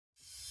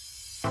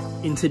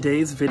In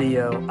today's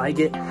video, I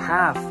get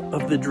half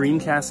of the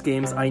Dreamcast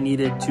games I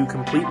needed to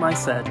complete my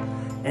set,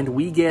 and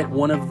we get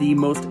one of the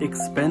most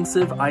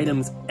expensive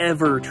items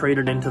ever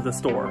traded into the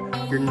store.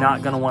 You're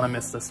not gonna wanna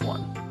miss this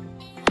one.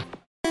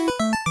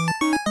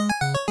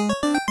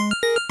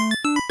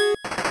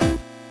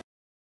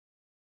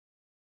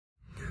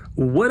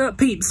 What up,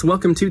 peeps?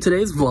 Welcome to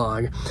today's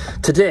vlog.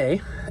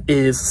 Today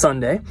is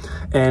Sunday,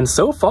 and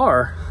so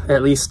far,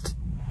 at least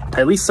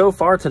so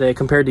far today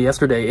compared to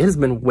yesterday, it has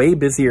been way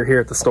busier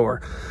here at the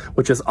store,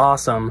 which is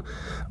awesome.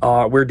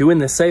 We're doing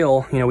this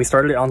sale, you know, we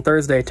started it on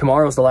Thursday.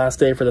 Tomorrow's the last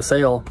day for the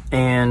sale,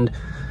 and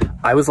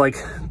I was like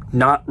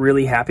not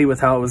really happy with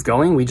how it was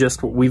going. We've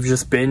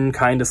just been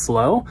kind of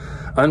slow,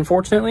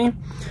 unfortunately,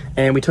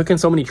 and we took in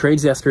so many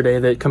trades yesterday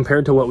that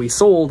compared to what we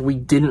sold, we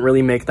didn't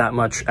really make that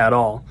much at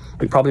all.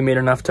 We probably made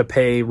enough to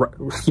pay,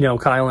 you know,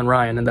 Kyle and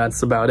Ryan, and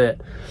that's about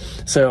it.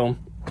 So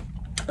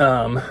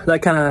that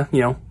kind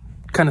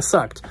of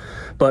sucked.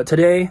 But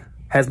today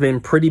has been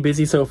pretty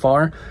busy so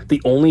far.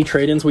 The only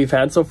trade-ins we've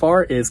had so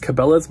far is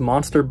Cabela's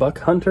Monster Buck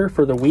Hunter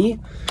for the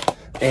Wii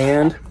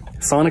and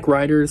Sonic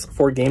Riders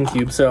for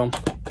GameCube. So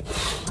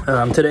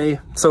today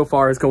so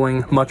far is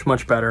going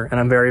much better, and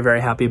I'm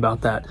very happy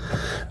about that.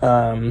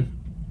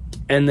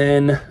 And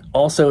then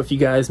also, if you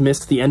guys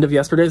missed the end of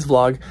yesterday's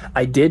vlog,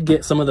 I did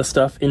get some of the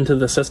stuff into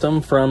the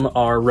system from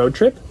our road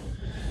trip,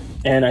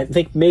 and I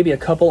think maybe a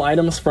couple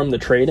items from the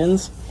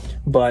trade-ins.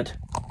 But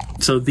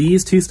so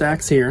these two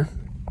stacks here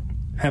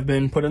have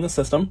been put in the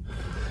system,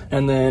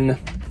 and then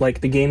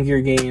like the Game Gear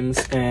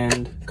games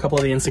and a couple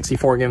of the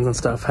N64 games and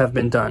stuff have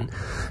been done.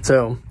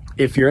 So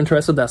if you're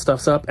interested, that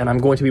stuff's up, and I'm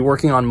going to be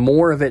working on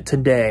more of it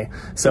today.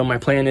 So my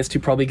plan is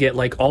to probably get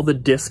like all the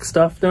disc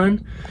stuff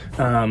done,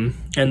 and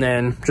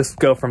then just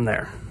go from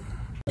there.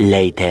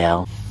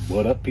 Later.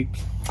 What up, peeps?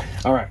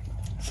 All right,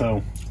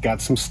 so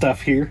got some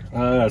stuff here.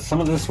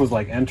 Some of this was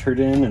like entered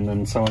in, and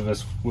then some of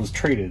this was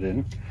traded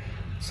in.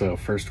 So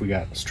first we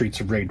got Streets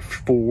of Rage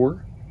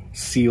 4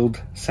 sealed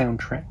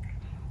soundtrack.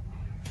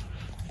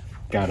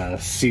 Got a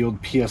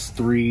sealed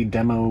PS3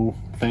 demo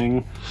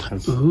thing.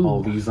 Has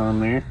all these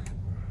on there.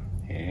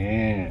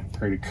 Yeah,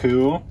 pretty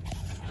cool.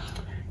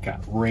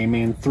 Got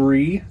Rayman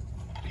 3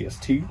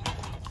 PS2.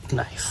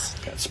 Nice.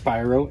 Got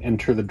Spyro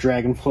Enter the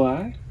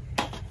Dragonfly.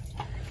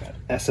 Got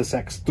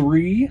SSX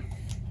 3.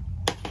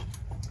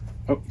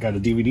 Oh, got a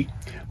DVD.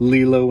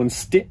 Lilo and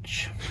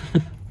Stitch.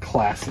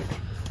 Classic.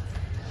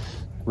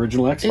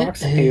 Original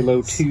Xbox,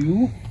 Halo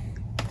 2.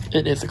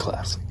 It is a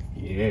classic.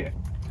 Yeah.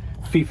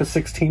 FIFA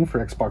 16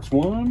 for Xbox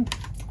One.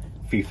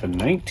 FIFA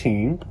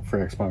 19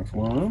 for Xbox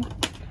One.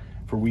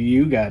 For Wii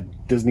U, got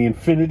Disney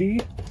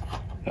Infinity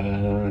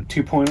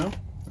 2.0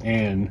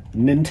 and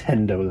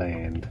Nintendo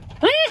Land.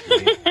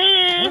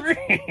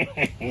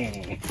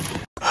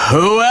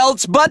 Who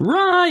else but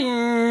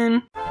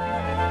Ryan?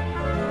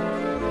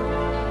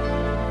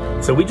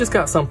 So we just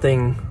got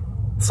something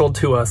sold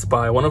to us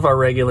by one of our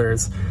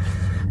regulars,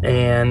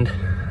 and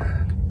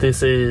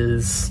this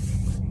is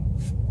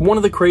one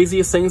of the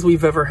craziest things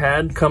we've ever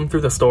had come through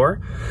the store.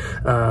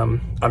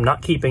 I'm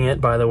not keeping it,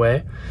 by the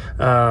way.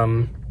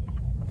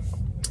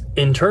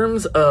 In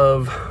terms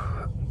of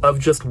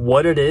just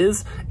what it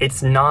is,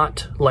 it's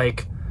not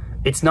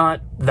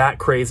that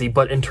crazy,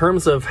 but in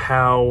terms of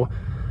how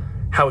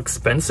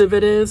expensive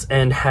it is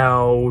and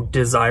how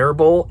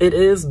desirable it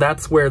is,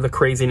 that's where the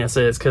craziness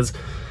is, because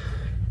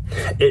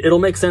it'll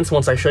make sense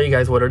once I show you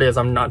guys what it is.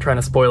 I'm not trying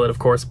to spoil it, of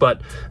course,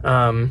 but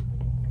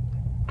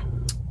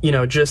you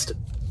know, just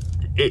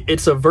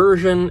it's a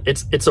version,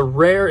 it's a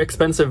rare,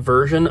 expensive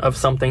version of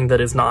something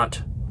that is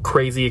not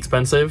crazy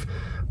expensive,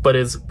 but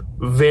is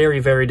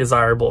very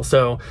desirable.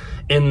 So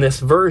in this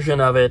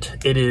version of it,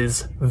 it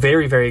is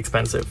very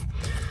expensive,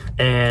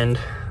 and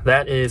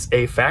that is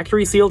a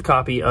factory sealed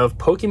copy of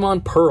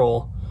Pokemon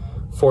Pearl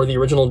for the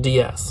original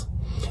DS.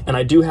 And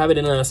I do have it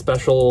in a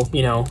special,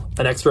 you know,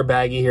 an extra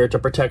baggie here to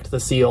protect the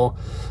seal.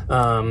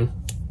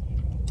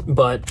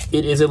 But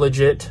it is a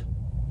legit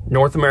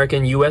North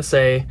American,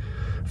 USA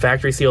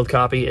factory sealed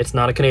copy. It's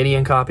not a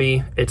Canadian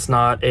copy. It's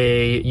not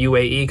a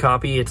UAE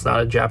copy. It's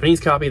not a Japanese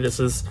copy. This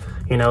is,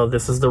 you know,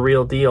 this is the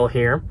real deal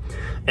here.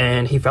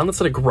 And he found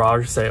this at a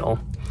garage sale.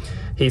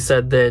 He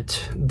said that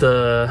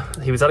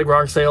he was at a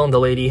garage sale, and the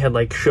lady had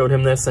like showed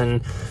him this,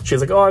 and she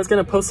was like, oh, I was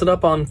gonna post it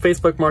up on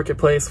Facebook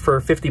Marketplace for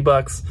 50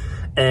 bucks.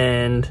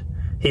 And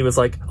he was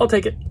like, I'll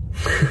take it.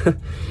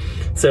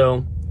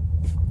 So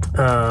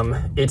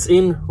it's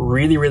in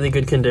really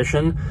good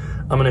condition.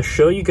 I'm going to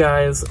show you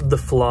guys the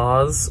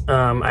flaws.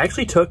 I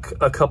actually took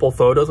a couple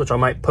photos, which I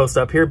might post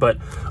up here, but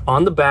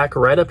on the back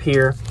right up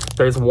here,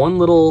 there's one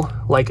little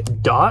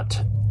like dot.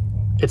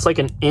 It's like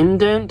an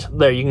indent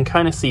there. You can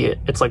kind of see it.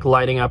 It's like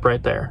lighting up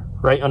right there,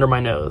 right under my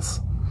nose.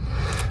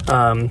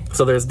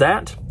 So there's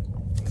that.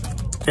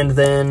 And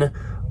then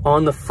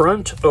on the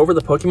front, over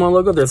the Pokemon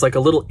logo, there's like a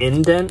little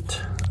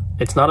indent.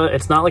 It's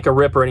not like a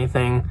rip or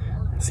anything.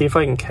 See if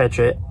I can catch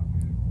it.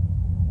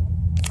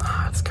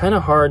 It's kind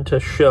of hard to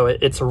show it.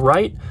 It's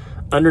right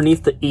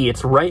underneath the E.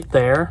 It's right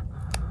there.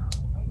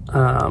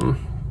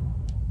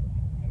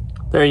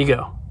 There you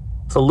go.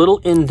 It's a little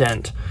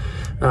indent.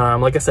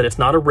 Like I said, it's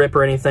not a rip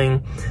or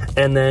anything.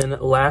 And then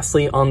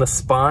lastly, on the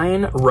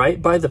spine,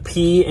 right by the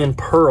P in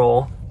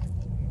pearl,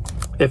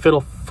 if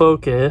it'll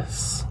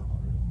focus,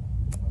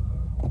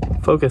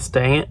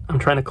 dang it. I'm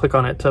trying to click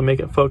on it to make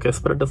it focus,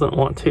 but it doesn't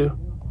want to.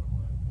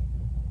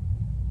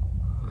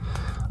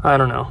 I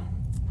don't know.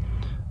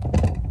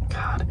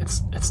 God,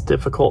 it's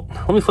difficult.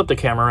 Let me flip the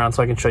camera around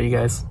so I can show you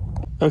guys.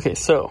 Okay,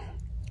 so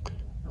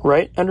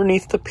right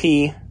underneath the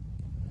P,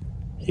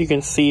 you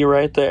can see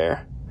right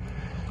there,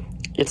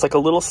 it's like a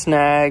little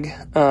snag.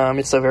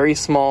 It's a very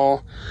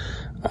small,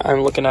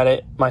 I'm looking at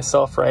it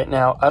myself right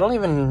now. I don't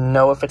even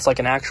know if it's like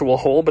an actual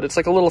hole, but it's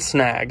like a little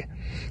snag.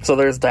 So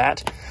there's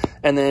that.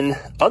 And then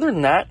other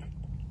than that,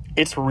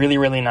 it's really,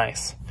 really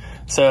nice.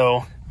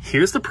 So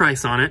here's the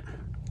price on it.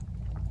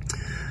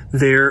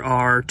 There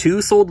are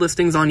 2 sold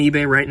listings on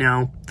eBay right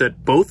now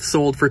that both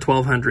sold for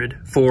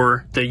 $1,200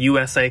 for the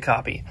USA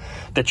copy.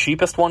 The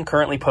cheapest one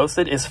currently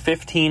posted is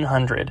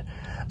 $1,500.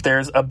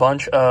 There's a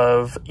bunch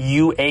of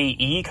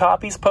UAE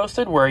copies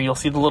posted where you'll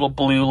see the little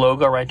blue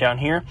logo right down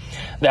here.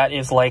 That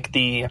is like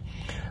the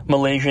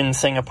Malaysian,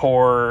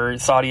 Singapore,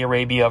 Saudi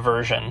Arabia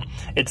version.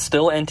 It's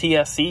still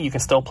NTSC. You can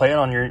still play it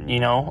on your,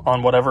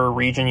 on whatever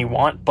region you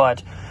want,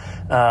 but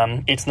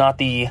it's not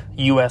the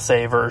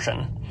USA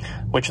version,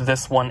 which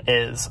this one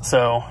is.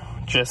 So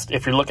just,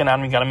 if you're looking at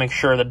them, you got to make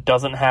sure that it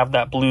doesn't have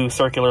that blue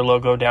circular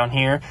logo down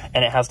here,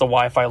 and it has the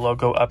Wi-Fi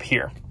logo up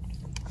here.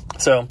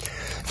 So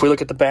if we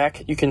look at the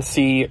back, you can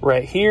see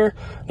right here,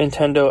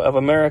 Nintendo of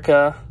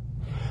America.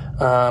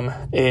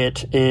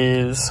 It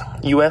is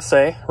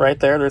USA right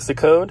there. There's the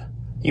code,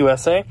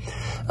 USA.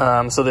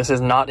 So this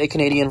is not a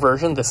Canadian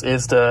version. This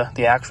is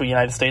the actual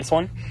United States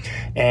one.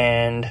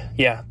 And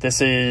yeah, this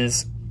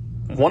is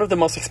one of the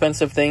most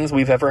expensive things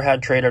we've ever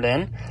had traded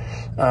in.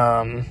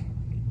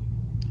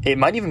 It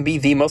might even be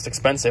the most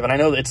expensive, and I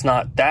know that it's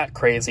not that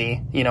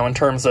crazy, in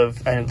terms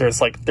of, and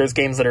there's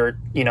games that are,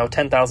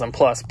 10,000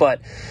 plus,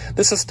 but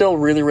this is still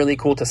really, really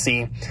cool to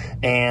see,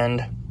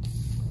 and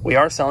we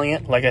are selling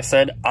it. Like I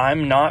said,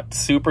 I'm not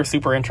super,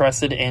 super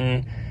interested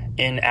in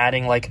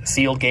adding like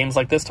sealed games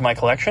like this to my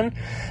collection,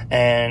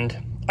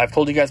 and I've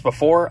told you guys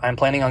before, I'm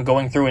planning on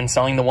going through and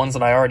selling the ones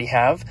that I already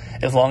have,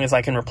 as long as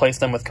I can replace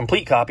them with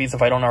complete copies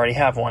if I don't already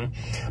have one.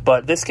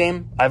 But this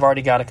game, I've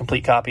already got a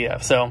complete copy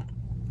of, so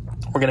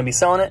we're going to be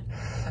selling it.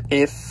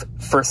 If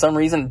for some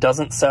reason it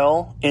doesn't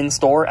sell in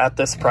store at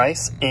this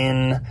price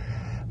in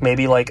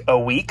maybe like a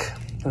week,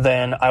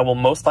 then I will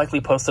most likely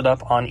post it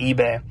up on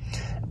eBay.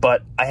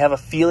 But I have a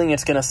feeling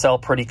it's going to sell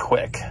pretty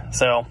quick.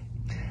 So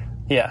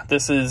yeah,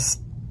 this is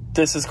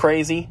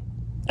crazy.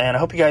 And I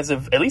hope you guys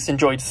have at least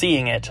enjoyed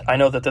seeing it. I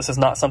know that this is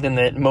not something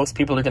that most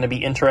people are going to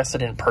be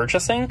interested in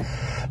purchasing,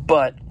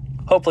 but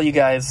hopefully you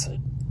guys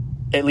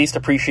at least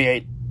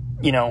appreciate,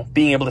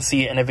 being able to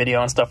see it in a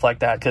video and stuff like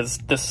that, because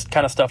this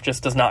kind of stuff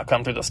just does not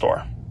come through the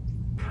store.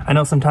 I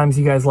know sometimes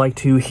you guys like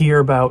to hear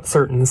about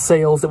certain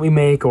sales that we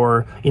make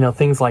or,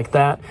 things like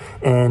that.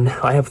 And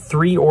I have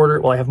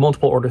I have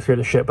multiple orders here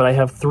to ship, but I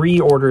have 3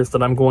 orders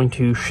that I'm going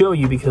to show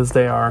you because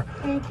they are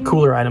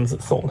cooler items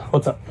that sold.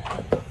 What's up?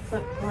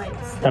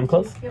 Time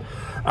close? Yep.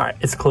 All right,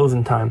 it's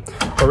closing time.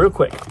 But real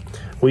quick,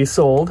 we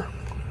sold,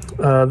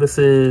 this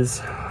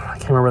is, I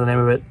can't remember the name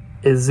of it,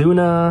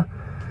 Izuna,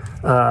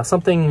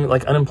 something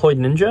like Unemployed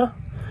Ninja,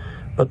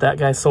 but that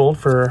guy sold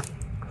for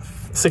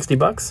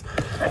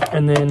 $60.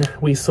 And then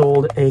we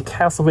sold a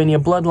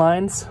Castlevania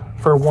Bloodlines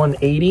for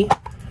 $180.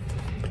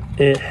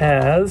 It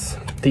has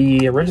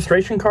the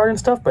registration card and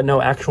stuff, but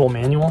no actual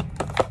manual.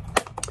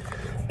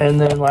 And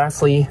then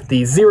lastly,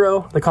 the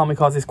Zero, the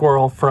Kamikaze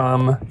Squirrel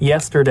from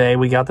yesterday.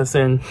 We got this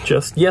in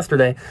just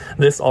yesterday.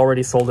 This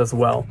already sold as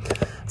well.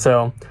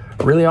 So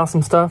really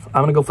awesome stuff.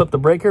 I'm gonna go flip the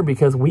breaker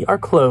because we are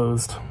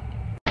closed.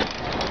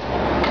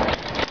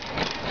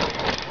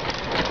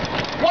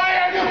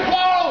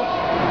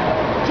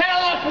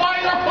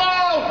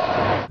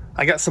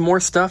 I got some more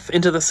stuff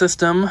into the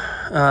system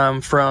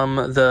from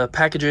the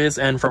packages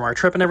and from our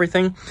trip and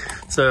everything.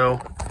 So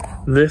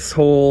this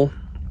whole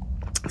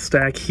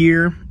stack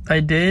here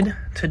I did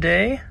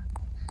today.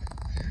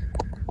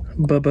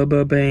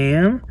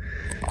 Bam.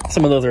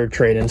 Some of those are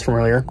trade-ins from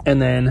earlier.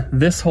 And then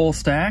this whole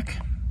stack,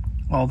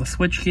 all the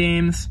Switch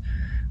games.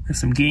 There's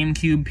some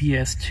GameCube,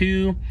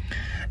 PS2.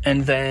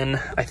 And then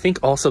I think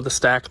also the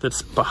stack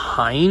that's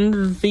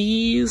behind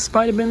these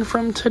might have been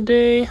from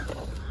today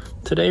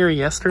or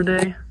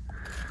yesterday.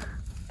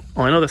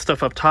 Oh, I know the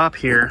stuff up top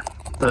here,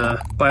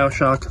 the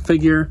BioShock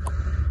figure,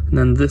 and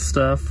then this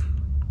stuff.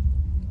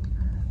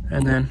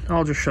 And then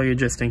I'll just show you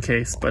just in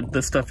case, but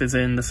this stuff is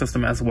in the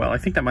system as well. I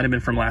think that might have been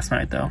from last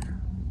night though.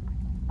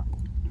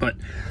 But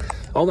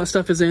all that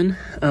stuff is in.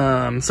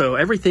 So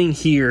everything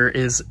here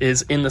is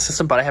in the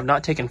system, but I have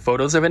not taken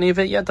photos of any of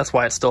it yet. That's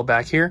why it's still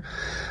back here.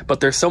 But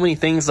there's so many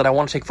things that I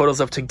want to take photos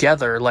of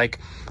together. Like,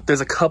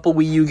 there's a couple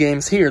Wii U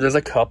games here. There's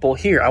a couple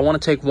here. I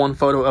want to take one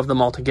photo of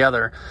them all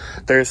together.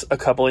 There's a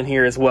couple in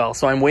here as well.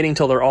 So I'm waiting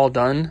till they're all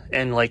done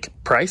and, like,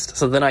 priced,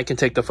 so then I can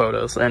take the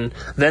photos, and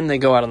then they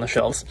go out on the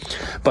shelves.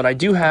 But I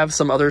do have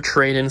some other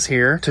trade-ins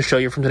here to show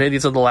you from today.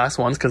 These are the last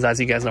ones, because as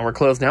you guys know, we're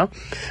closed now.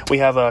 We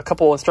have a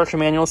couple instruction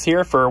manuals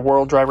here for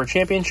World Driver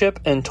Championship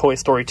and Toy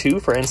Story 2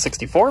 for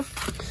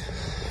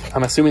N64.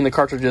 I'm assuming the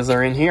cartridges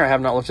are in here. I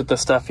have not looked at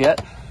this stuff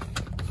yet.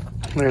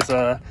 There's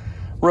a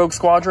Rogue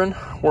Squadron,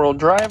 World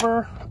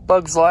Driver,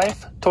 Bug's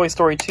Life, Toy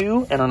Story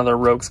 2, and another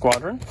Rogue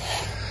Squadron.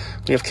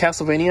 We have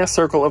Castlevania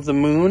Circle of the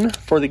Moon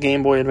for the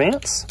Game Boy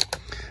Advance,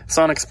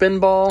 Sonic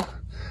Spinball,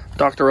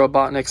 Dr.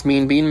 Robotnik's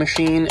Mean Bean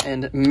Machine,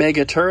 and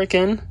Mega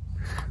Turrican.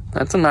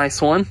 That's a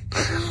nice one.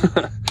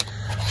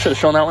 Should have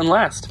shown that one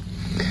last.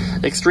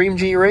 Extreme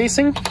G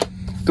Racing,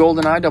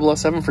 GoldenEye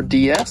 007 for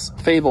DS,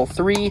 Fable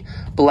 3,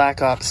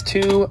 Black Ops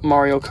 2,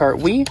 Mario Kart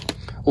Wii,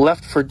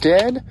 Left 4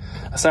 Dead,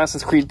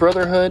 Assassin's Creed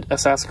Brotherhood,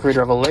 Assassin's Creed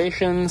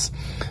Revelations,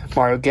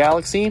 Mario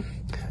Galaxy,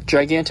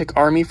 Gigantic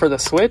Army for the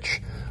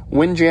Switch,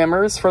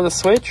 Windjammers for the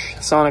Switch,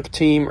 Sonic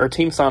Team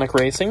Sonic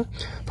Racing,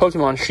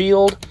 Pokemon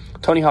Shield,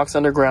 Tony Hawk's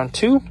Underground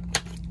 2,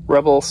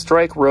 Rebel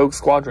Strike Rogue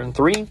Squadron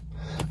 3,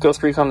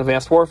 Ghost Recon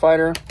Advanced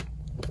Warfighter,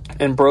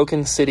 and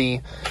Broken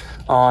City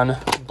on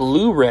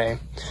Blu-ray.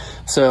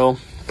 So,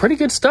 pretty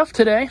good stuff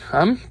today.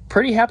 I'm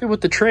pretty happy with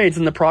the trades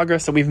and the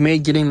progress that we've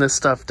made getting this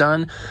stuff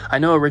done. I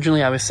know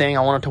originally I was saying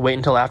I wanted to wait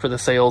until after the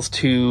sales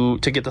to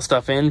get the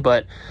stuff in,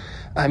 but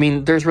I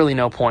mean, there's really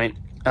no point.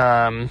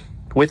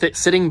 With it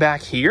sitting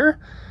back here,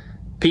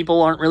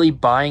 people aren't really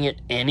buying it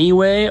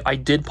anyway. I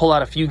did pull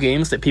out a few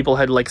games that people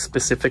had like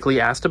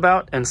specifically asked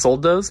about and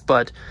sold those,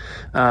 but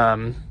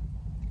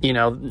you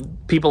know,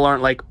 people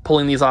aren't like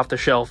pulling these off the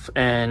shelf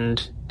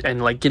and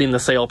like getting the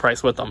sale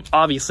price with them.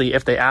 Obviously,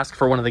 if they ask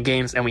for one of the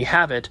games and we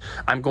have it,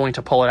 I'm going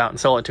to pull it out and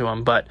sell it to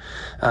them. But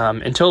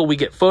until we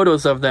get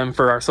photos of them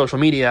for our social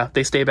media,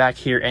 they stay back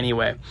here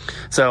anyway.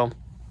 So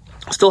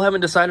still haven't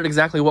decided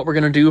exactly what we're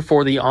going to do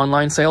for the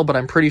online sale, but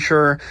I'm pretty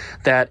sure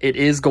that it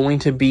is going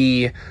to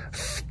be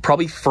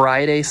probably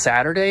Friday,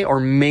 Saturday, or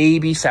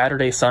maybe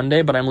Saturday,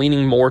 Sunday, but I'm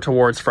leaning more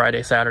towards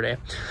Friday, Saturday.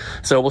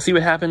 So we'll see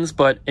what happens,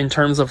 but in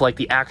terms of like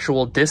the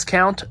actual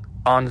discount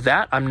on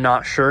that, I'm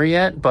not sure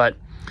yet, but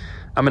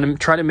I'm going to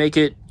try to make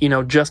it, you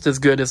know, just as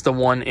good as the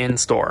one in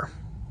store.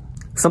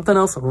 Something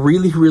else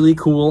really, really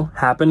cool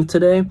happened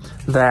today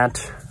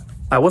that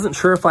I wasn't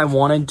sure if I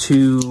wanted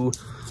to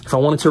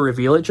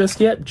reveal it just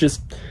yet,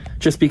 just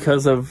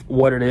because of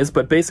what it is.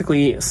 But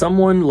basically,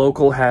 someone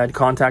local had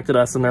contacted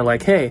us and they're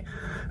like, hey,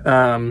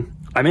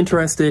 I'm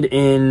interested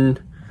in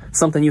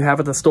something you have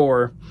at the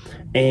store,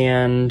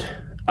 and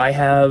I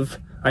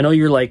know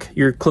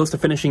you're close to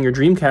finishing your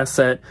Dreamcast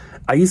set.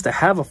 I used to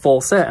have a full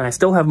set and I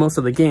still have most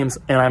of the games,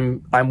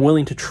 and I'm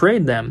willing to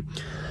trade them.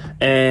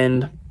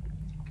 And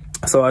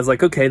so I was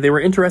like, okay, they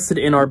were interested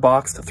in our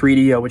boxed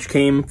 3DO, which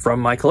came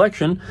from my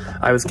collection.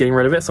 I was getting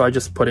rid of it, so I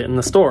just put it in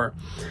the store.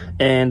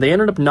 And they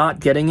ended up not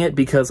getting it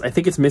because I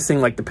think it's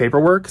missing like the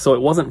paperwork, so it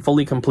wasn't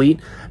fully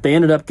complete. They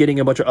ended up getting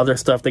a bunch of other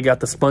stuff. They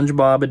got the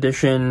SpongeBob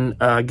edition,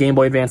 Game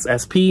Boy Advance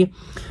SP.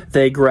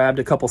 They grabbed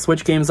a couple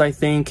Switch games, I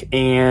think,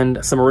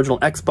 and some original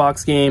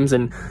Xbox games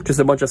and just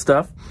a bunch of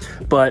stuff.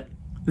 But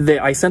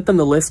I sent them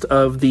the list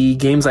of the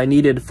games I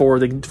needed for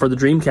the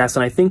Dreamcast,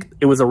 and I think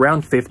it was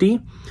around 50.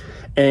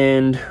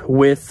 And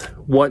with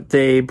what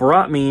they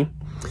brought me,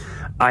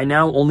 I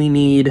now only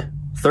need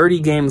 30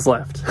 games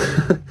left.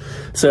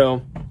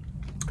 So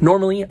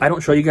normally I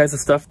don't show you guys the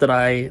stuff that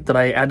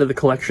I add to the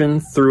collection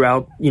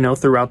throughout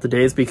the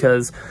days,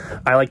 because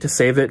I like to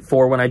save it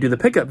for when I do the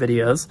pickup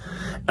videos.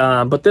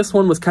 But this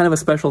one was kind of a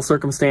special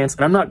circumstance,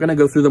 and I'm not going to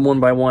go through them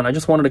one by one. I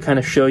just wanted to kind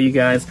of show you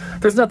guys.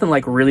 There's nothing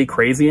like really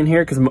crazy in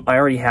here because I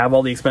already have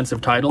all the expensive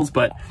titles,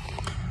 but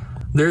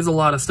there's a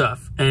lot of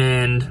stuff,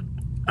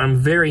 and I'm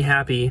very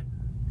happy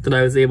that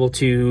I was able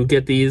to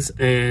get these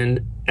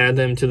and add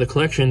them to the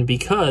collection,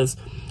 because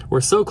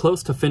we're so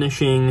close to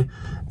finishing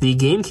the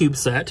GameCube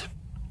set.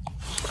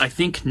 I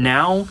think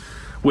now,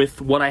 with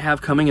what I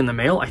have coming in the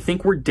mail, I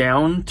think we're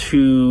down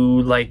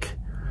to like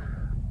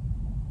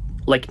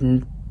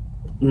 9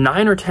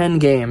 or 10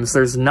 games.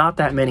 There's not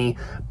that many,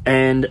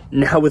 and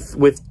now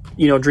with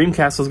you know,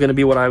 Dreamcast was going to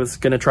be what I was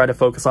going to try to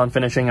focus on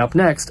finishing up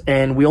next,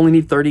 and we only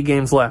need 30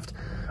 games left.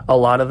 A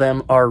lot of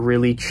them are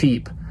really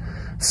cheap,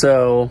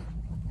 so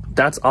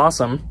that's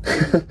awesome.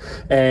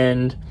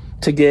 And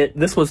to get,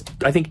 this was,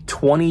 I think,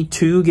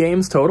 22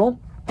 games total.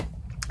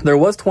 There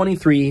was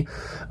 23.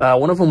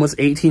 One of them was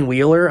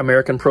 18-wheeler,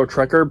 American Pro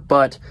Trucker,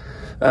 but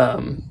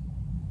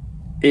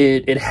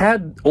it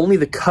had only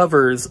the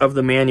covers of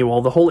the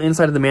manual. The whole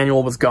inside of the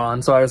manual was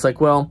gone. So I was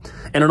like, well,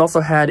 and it also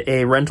had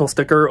a rental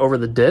sticker over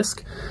the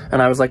disc.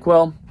 And I was like,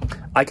 well,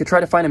 I could try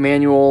to find a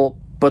manual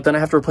but then I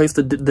have to replace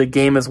the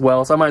game as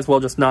well, so I might as well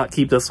just not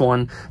keep this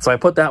one. So I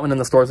put that one in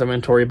the store's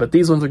inventory, but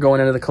these ones are going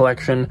into the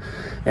collection.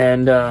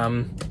 And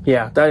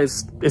yeah,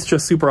 it's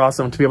just super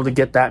awesome to be able to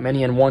get that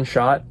many in one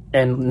shot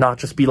and not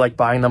just be like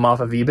buying them off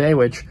of eBay,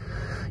 which,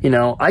 you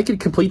know, I could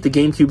complete the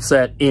GameCube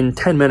set in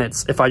 10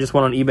 minutes if I just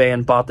went on eBay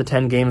and bought the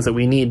 10 games that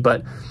we need,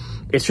 but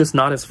it's just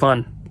not as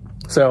fun.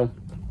 So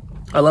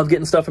I love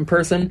getting stuff in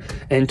person,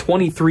 and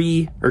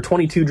 23 or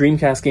 22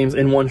 Dreamcast games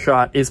in one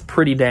shot is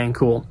pretty dang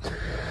cool.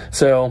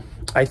 So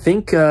I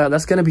think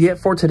that's going to be it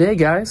for today,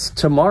 guys.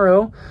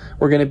 Tomorrow,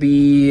 we're going to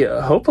be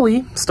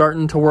hopefully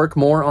starting to work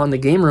more on the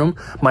game room.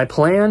 My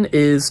plan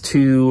is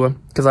to,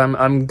 because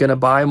I'm going to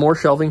buy more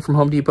shelving from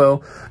Home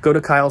Depot, go to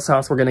Kyle's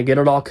house, we're going to get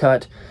it all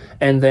cut,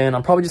 and then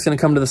I'm probably just going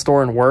to come to the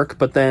store and work.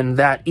 But then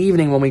that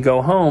evening when we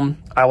go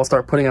home, I will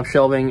start putting up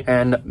shelving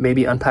and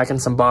maybe unpacking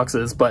some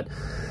boxes. But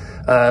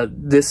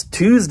this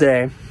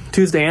Tuesday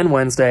and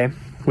Wednesday,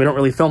 we don't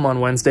really film on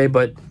Wednesday,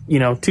 but, you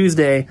know,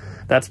 Tuesday,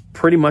 that's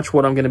pretty much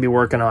what I'm going to be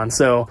working on.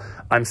 So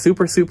I'm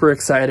super, super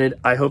excited.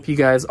 I hope you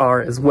guys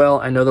are as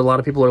well. I know that a lot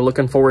of people are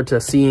looking forward to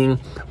seeing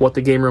what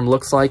the game room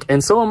looks like,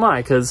 and so am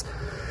I, because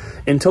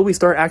until we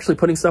start actually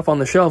putting stuff on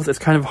the shelves, it's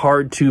kind of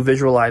hard to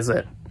visualize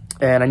it.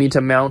 And I need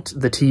to mount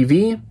the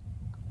TV.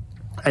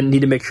 I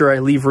need to make sure I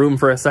leave room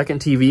for a second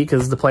TV,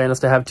 because the plan is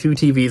to have 2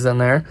 TVs in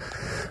there.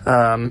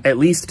 At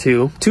least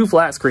 2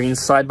 flat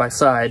screens side by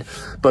side,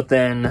 but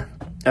then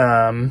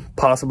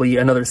possibly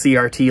another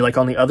CRT like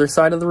on the other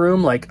side of the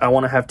room. Like, I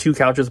want to have 2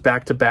 couches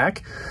back to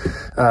back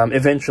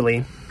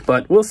eventually,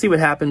 but we'll see what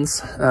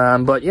happens.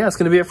 But yeah, it's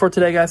going to be it for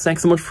today, guys.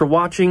 Thanks so much for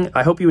watching.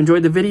 I hope you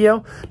enjoyed the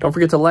video. Don't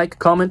forget to like,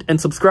 comment,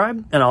 and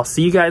subscribe, and I'll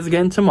see you guys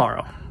again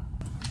tomorrow.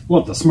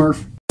 What, the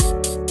Smurf?